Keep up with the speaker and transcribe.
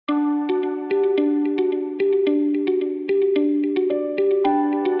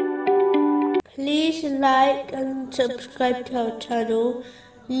Please like and subscribe to our channel.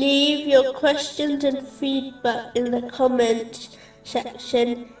 Leave your questions and feedback in the comments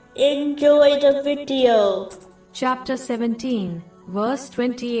section. Enjoy the video. Chapter 17, verse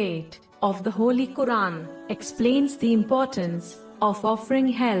 28 of the Holy Quran explains the importance of offering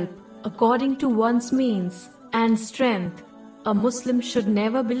help according to one's means and strength. A Muslim should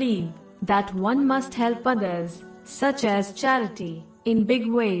never believe that one must help others, such as charity, in big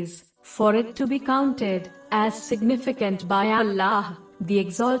ways, for it to be counted as significant by Allah, the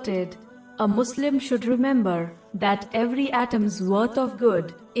Exalted. A Muslim should remember that every atom's worth of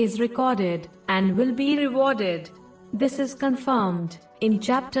good is recorded and will be rewarded. This is confirmed in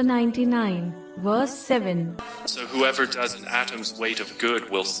chapter 99, verse 7. So whoever does an atom's weight of good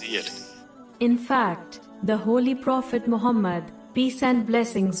will see it. In fact, the Holy Prophet Muhammad, peace and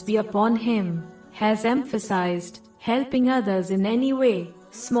blessings be upon him, has emphasized helping others in any way,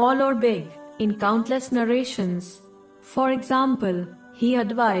 small or big, in countless narrations. For example, he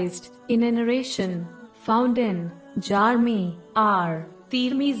advised, in a narration found in Jarmi R.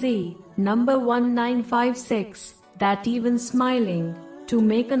 Tirmizi, number 1956, that even smiling to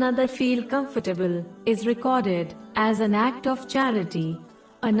make another feel comfortable is recorded as an act of charity.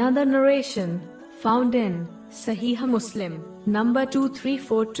 Another narration found in Sahih Muslim, number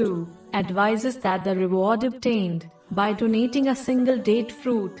 2342, advises that the reward obtained by donating a single date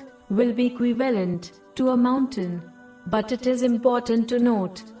fruit will be equivalent to a mountain. But it is important to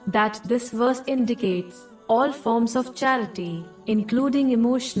note that this verse indicates all forms of charity, including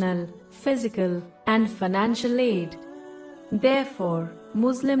emotional, physical, and financial aid. Therefore,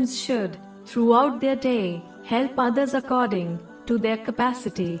 Muslims should, throughout their day, help others according to their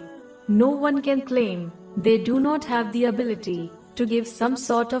capacity. No one can claim they do not have the ability to give some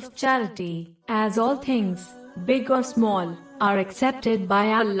sort of charity, as all things, big or small, are accepted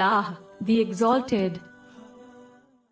by Allah, the Exalted.